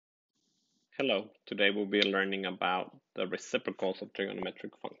Hello, today we'll be learning about the reciprocals of trigonometric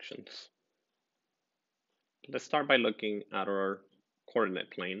functions. Let's start by looking at our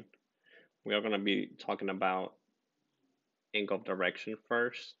coordinate plane. We are going to be talking about angle of direction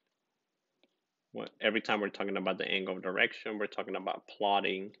first. Every time we're talking about the angle of direction, we're talking about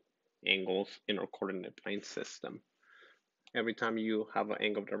plotting angles in our coordinate plane system. Every time you have an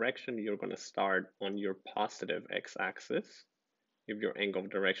angle of direction, you're going to start on your positive x-axis. If your angle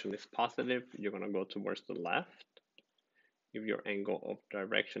of direction is positive, you're going to go towards the left. If your angle of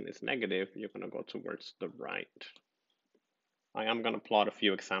direction is negative, you're going to go towards the right. I am going to plot a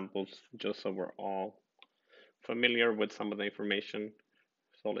few examples just so we're all familiar with some of the information.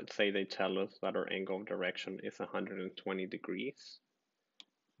 So let's say they tell us that our angle of direction is 120 degrees.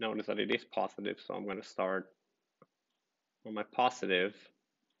 Notice that it is positive, so I'm going to start on my positive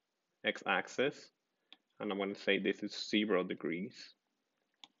x-axis, and I'm going to say this is 0 degrees.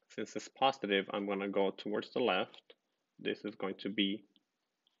 Since it's positive, I'm going to go towards the left. This is going to be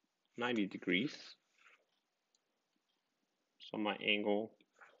 90 degrees. So my angle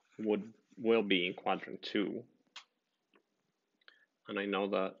will be in quadrant 2. And I know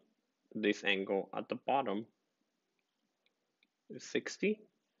that this angle at the bottom is 60.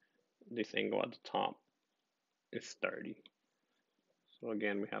 This angle at the top is 30. So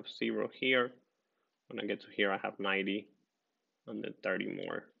again, we have 0 here. When I get to here, I have 90, and then 30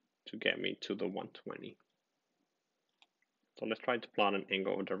 more to get me to the 120. So let's try to plot an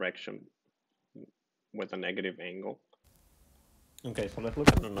angle of direction with a negative angle. Okay, so let's look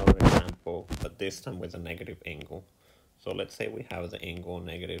at another example, but this time with a negative angle. So let's say we have the angle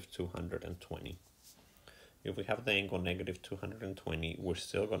negative 220. If we have the angle negative 220, we're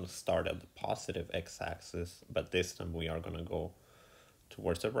still going to start at the positive x-axis, but this time we are going to go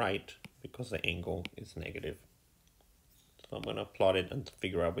towards the right because the angle is negative. So I'm going to plot it and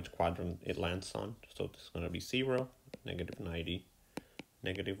figure out which quadrant it lands on. So this is going to be 0, negative 90,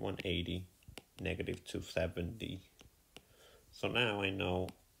 negative 180, negative 270. So now I know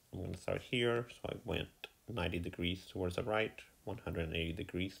I'm going to start here. So I went 90 degrees towards the right, 180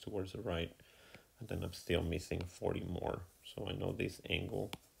 degrees towards the right, and then I'm still missing 40 more. So I know this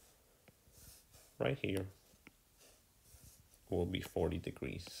angle right here will be 40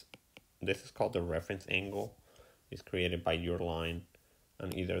 degrees. This is called the reference angle. It's created by your line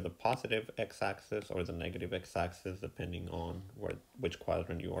on either the positive x-axis or the negative x-axis, depending on which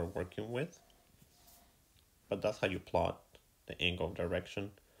quadrant you are working with. But that's how you plot the angle of direction.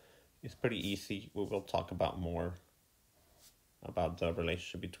 It's pretty easy. We will talk about more about the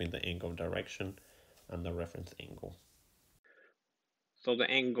relationship between the angle of direction and the reference angle. So the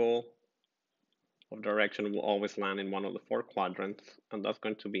angle of direction will always land in one of the 4 quadrants, and that's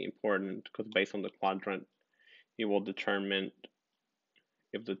going to be important because based on the quadrant, it will determine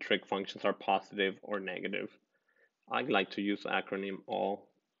if the trig functions are positive or negative. I like to use the acronym all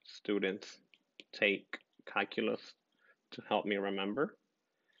students take calculus to help me remember.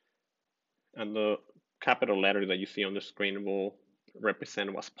 And the capital letter that you see on the screen will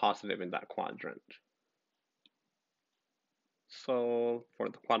represent what's positive in that quadrant. So for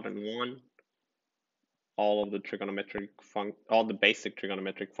the quadrant 1, all the basic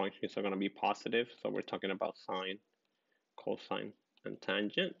trigonometric functions are going to be positive. So we're talking about sine, cosine, and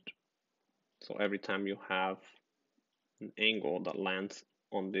tangent. So every time you have an angle that lands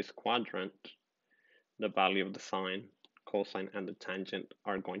on this quadrant, the value of the sine, cosine, and the tangent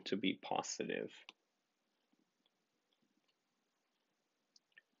are going to be positive.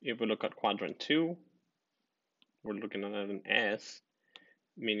 If we look at quadrant 2, we're looking at an S,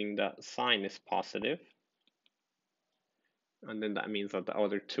 meaning that sine is positive, and then that means that the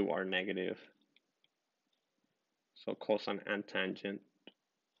other 2 are negative. So cosine and tangent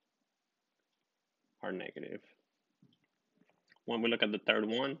are negative. When we look at the third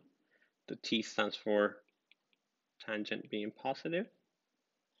one, the T stands for tangent being positive.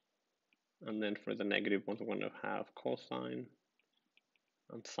 And then for the negative ones, we're going to have cosine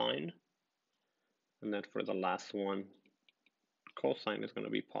and sine. And then for the last one, cosine is going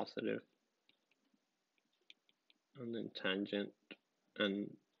to be positive. And then tangent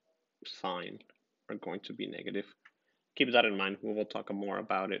and sine are going to be negative. Keep that in mind. We will talk more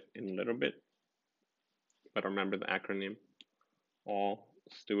about it in a little bit. But remember the acronym. All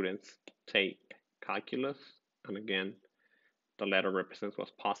students take calculus. And again, the letter represents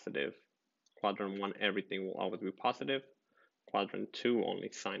what's positive. Quadrant 1, everything will always be positive. Quadrant 2,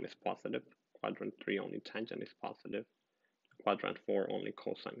 only sine is positive. Quadrant 3, only tangent is positive. Quadrant 4, only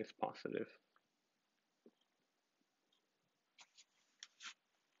cosine is positive.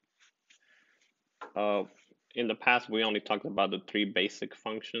 in the past, we only talked about the three basic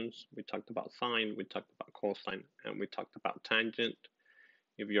functions. We talked about sine, we talked about cosine, and we talked about tangent.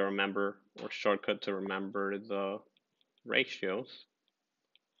 If you remember, or shortcut to remember the ratios,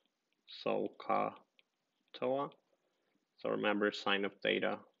 so TOA. So remember, sine of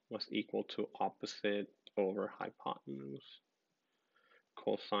theta was equal to opposite over hypotenuse.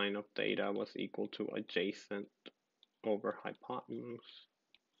 Cosine of theta was equal to adjacent over hypotenuse.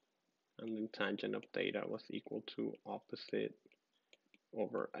 And then tangent of theta was equal to opposite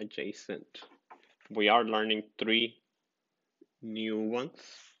over adjacent. We are learning three new ones,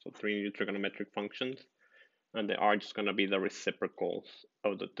 so three new trigonometric functions, and they are just going to be the reciprocals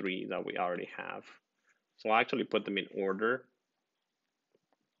of the three that we already have. So I actually put them in order.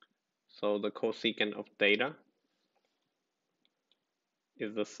 So the cosecant of theta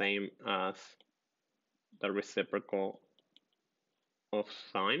is the same as the reciprocal of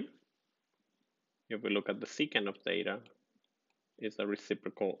sine. If we look at the secant of theta, is the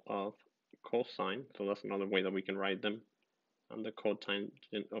reciprocal of cosine, so that's another way that we can write them. And the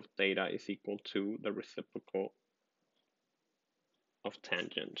cotangent of theta is equal to the reciprocal of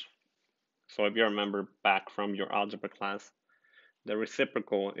tangent. So if you remember back from your algebra class, the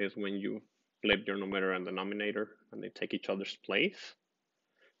reciprocal is when you flip your numerator and denominator and they take each other's place.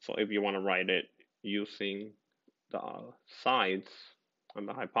 So if you want to write it using the sides and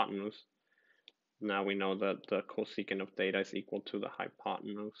the hypotenuse, now we know that the cosecant of theta is equal to the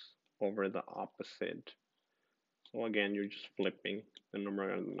hypotenuse over the opposite. So again, you're just flipping the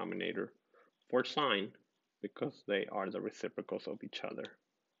numerator and denominator for sine because they are the reciprocals of each other.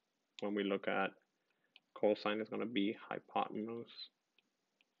 When we look at cosine, is going to be hypotenuse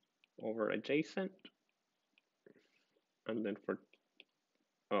over adjacent, and then for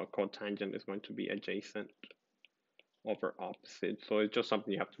cotangent is going to be adjacent over opposite. So it's just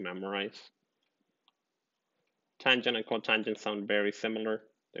something you have to memorize. Tangent and cotangent sound very similar.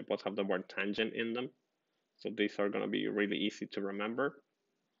 They both have the word tangent in them. So these are going to be really easy to remember.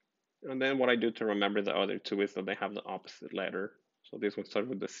 And then what I do to remember the other two is that they have the opposite letter. So this one starts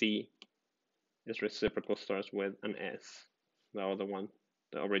with the C. Its reciprocal starts with an S. The other one,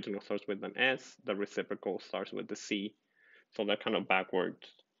 the original starts with an S. The reciprocal starts with the C. So they're kind of backwards.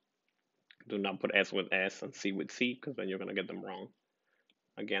 Do not put S with S and C with C because then you're going to get them wrong.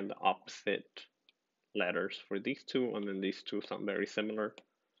 Again, the opposite letters for these two, and then these two sound very similar.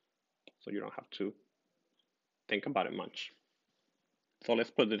 So you don't have to think about it much. So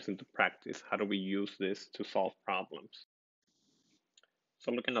let's put this into practice. How do we use this to solve problems?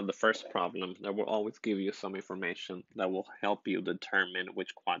 So looking at the first problem, that will always give you some information that will help you determine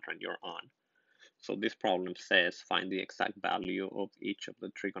which quadrant you're on. So this problem says find the exact value of each of the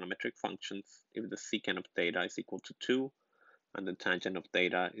trigonometric functions if the secant of theta is equal to 2 and the tangent of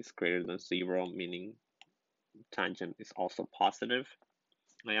theta is greater than 0, meaning tangent is also positive.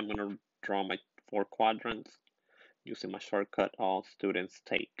 I am going to draw my 4 quadrants. Using my shortcut, all students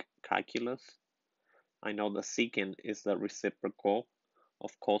take calculus. I know the secant is the reciprocal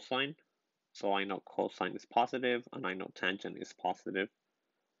of cosine, so I know cosine is positive and I know tangent is positive.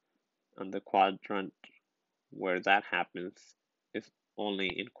 And the quadrant where that happens is only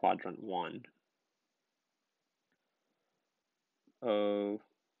in quadrant 1.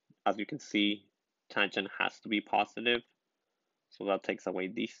 As you can see, tangent has to be positive, so that takes away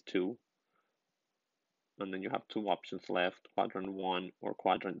these two. And then you have two options left, quadrant 1 or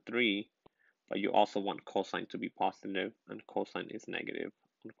quadrant 3, but you also want cosine to be positive, and cosine is negative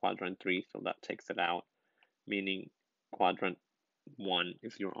on quadrant 3, so that takes it out, meaning quadrant 1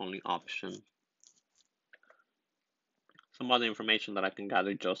 is your only option. Some other information that I can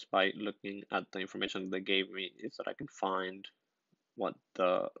gather just by looking at the information they gave me is that I can find what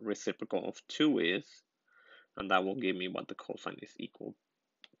the reciprocal of 2 is, and that will give me what the cosine is equal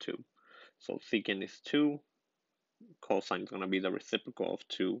to. So secant is 2, cosine is going to be the reciprocal of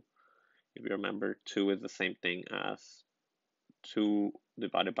 2. If you remember, 2 is the same thing as 2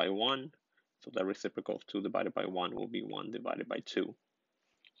 divided by 1, so the reciprocal of 2 divided by 1 will be 1 divided by 2.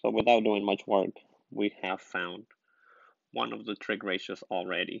 So without doing much work, we have found one of the trig ratios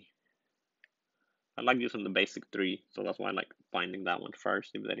already. I like using the basic 3, so that's why I like finding that one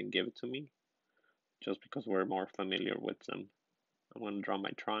first if they didn't give it to me, just because we're more familiar with them. I'm going to draw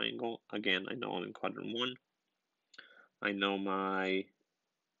my triangle. Again, I know I'm in quadrant 1. I know my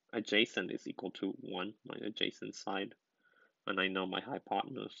adjacent is equal to 1, my adjacent side, and I know my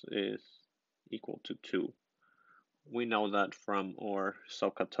hypotenuse is equal to 2. We know that from our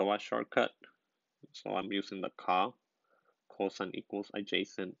SOHCAHTOA shortcut, so I'm using the cosine equals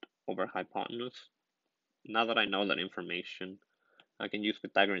adjacent over hypotenuse. Now that I know that information, I can use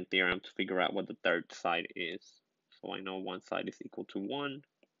Pythagorean Theorem to figure out what the third side is. So I know one side is equal to 1.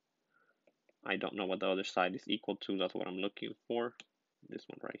 I don't know what the other side is equal to. That's what I'm looking for. This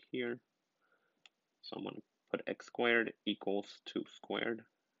one right here. So I'm going to put x squared equals 2 squared.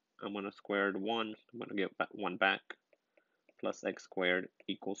 I'm going to square 1. I'm going to get 1 back. Plus x squared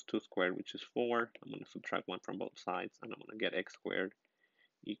equals 2 squared, which is 4. I'm going to subtract 1 from both sides, and I'm going to get x squared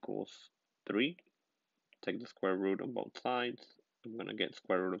equals 3. Take the square root of both sides. I'm going to get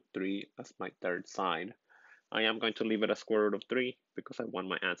square root of 3 as my third side. I am going to leave it as square root of 3 because I want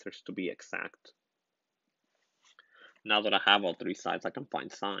my answers to be exact. Now that I have all three sides, I can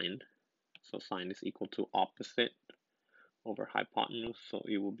find sine. So sine is equal to opposite over hypotenuse, so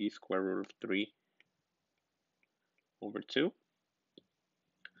it will be square root of 3 over 2.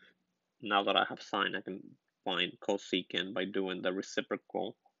 Now that I have sine, I can find cosecant by doing the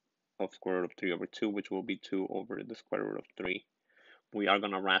reciprocal of square root of 3 over 2, which will be 2 over the square root of 3. We are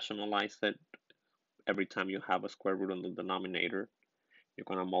going to rationalize it. Every time you have a square root on the denominator, you're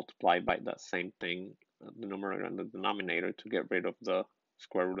going to multiply by that same thing, the numerator and the denominator, to get rid of the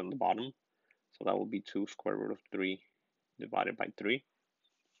square root on the bottom. So that will be 2 square root of 3 divided by 3.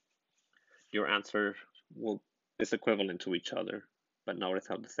 Your answer is equivalent to each other, but notice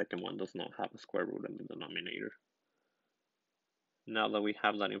how the second one does not have a square root in the denominator. Now that we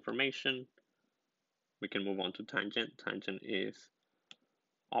have that information, we can move on to tangent. Tangent is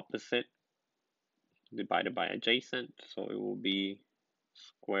opposite divided by adjacent, so it will be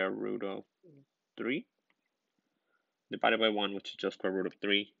square root of 3 divided by 1, which is just square root of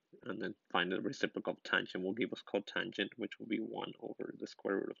 3, and then find the reciprocal of tangent will give us cotangent, which will be 1 over the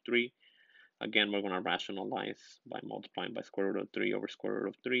square root of 3. Again, we're going to rationalize by multiplying by square root of 3 over square root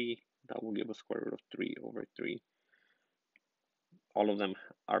of 3. That will give us square root of 3 over 3. All of them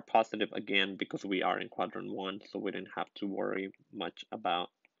are positive again because we are in quadrant 1, so we didn't have to worry much about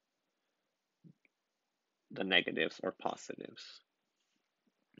the negatives or positives.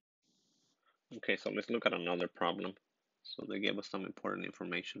 Okay, so let's look at another problem. So they gave us some important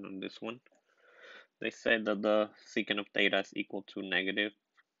information on this one. They said that the secant of theta is equal to negative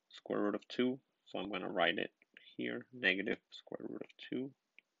square root of 2. So I'm going to write it here, negative square root of 2.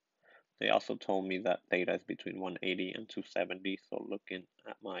 They also told me that theta is between 180 and 270. So looking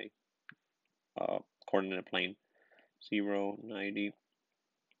at my coordinate plane, 0, 90,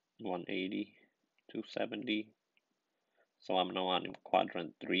 180, 270. So I'm now on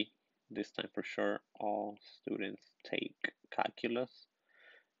quadrant 3. This time for sure, all students take calculus.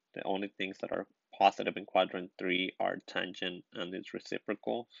 The only things that are positive in quadrant 3 are tangent and its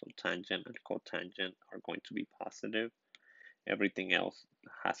reciprocal. So tangent and cotangent are going to be positive. Everything else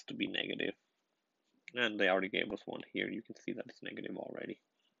has to be negative. And they already gave us one here. You can see that it's negative already.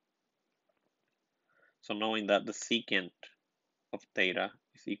 So knowing that the secant of theta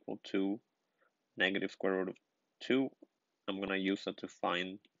is equal to negative square root of 2, I'm going to use it to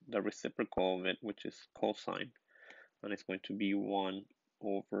find the reciprocal of it, which is cosine. And it's going to be 1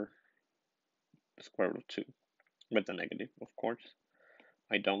 over the square root of 2, with the negative, of course.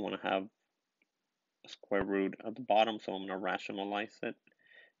 I don't want to have a square root at the bottom, so I'm going to rationalize it,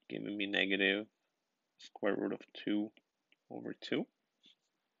 giving me negative square root of 2 over 2.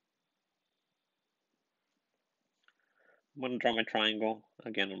 I'm going to draw my triangle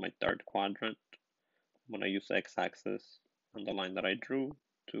again on my third quadrant. I'm going to use the x-axis and the line that I drew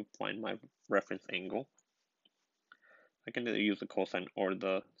to find my reference angle. I can either use the cosine or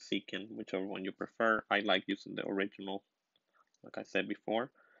the secant, whichever one you prefer. I like using the original, like I said before.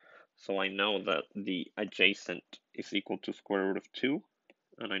 So I know that the adjacent is equal to square root of 2,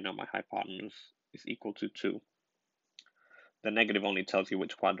 and I know my hypotenuse is equal to 2. The negative only tells you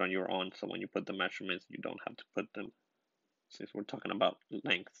which quadrant you're on, so when you put the measurements, you don't have to put them, since we're talking about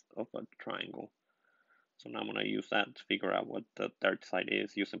length of a triangle. So now I'm going to use that to figure out what the third side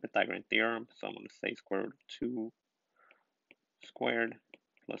is using Pythagorean Theorem. So I'm going to say square root of 2 squared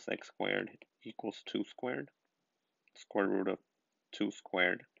plus x squared equals 2 squared. Square root of 2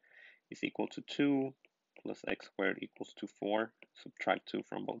 squared is equal to 2 plus x squared equals to 4. Subtract 2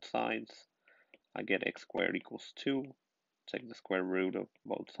 from both sides. I get x squared equals 2. Take the square root of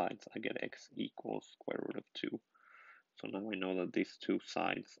both sides. I get x equals square root of 2. So now I know that these two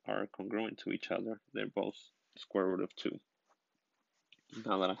sides are congruent to each other. They're both square root of 2.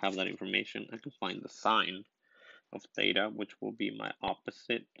 Now that I have that information, I can find the sine of theta, which will be my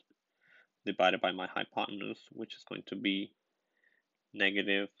opposite divided by my hypotenuse, which is going to be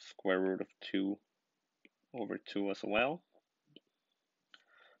negative square root of 2 over 2 as well.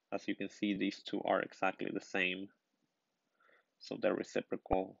 As you can see, these two are exactly the same, so their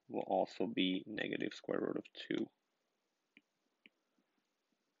reciprocal will also be negative square root of 2.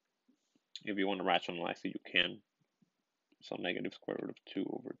 If you want to rationalize it, you can. So negative square root of 2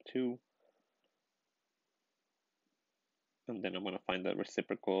 over 2. And then I'm going to find the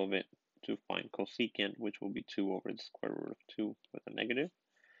reciprocal of it to find cosecant, which will be 2 over the square root of 2 with a negative.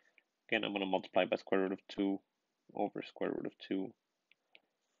 Again, I'm going to multiply by square root of 2 over square root of 2,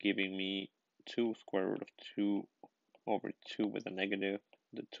 giving me 2 square root of 2 over 2 with a negative.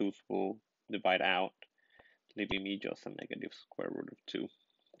 The 2's will divide out, leaving me just a negative square root of 2,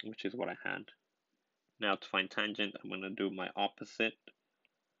 which is what I had. Now to find tangent, I'm going to do my opposite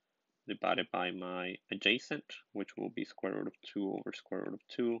divided by my adjacent, which will be square root of 2 over square root of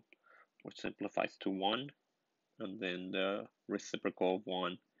 2, which simplifies to 1. And then the reciprocal of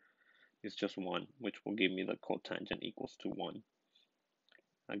 1 is just 1, which will give me the cotangent equals to 1.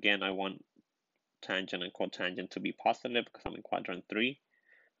 Again, I want tangent and cotangent to be positive because I'm in quadrant 3,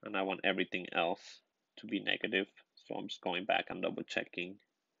 and I want everything else to be negative. So I'm just going back and double checking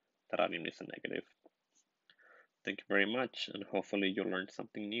that item is a negative. Thank you very much, and hopefully you learned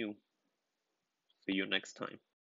something new. See you next time.